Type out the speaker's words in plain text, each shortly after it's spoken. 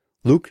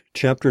Luke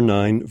chapter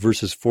 9,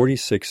 verses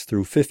 46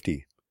 through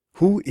 50.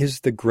 Who is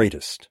the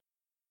greatest?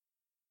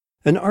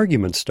 An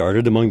argument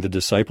started among the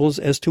disciples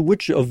as to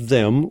which of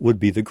them would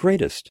be the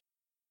greatest.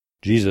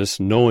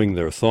 Jesus, knowing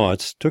their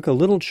thoughts, took a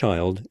little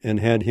child and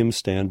had him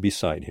stand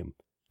beside him.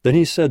 Then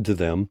he said to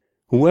them,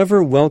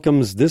 "Whoever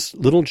welcomes this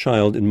little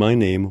child in my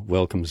name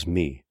welcomes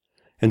me,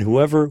 and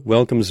whoever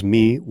welcomes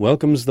me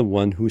welcomes the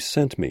one who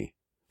sent me.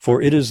 For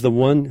it is the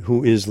one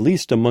who is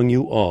least among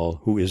you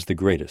all who is the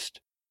greatest."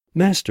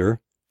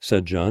 "Master,"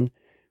 said John,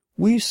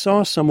 "we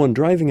saw someone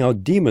driving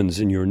out demons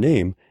in your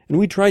name, and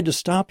we tried to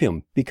stop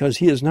him, because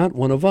he is not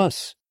one of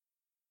us."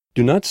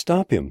 "Do not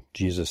stop him,"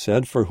 Jesus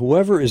said, "for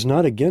whoever is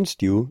not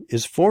against you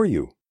is for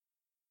you."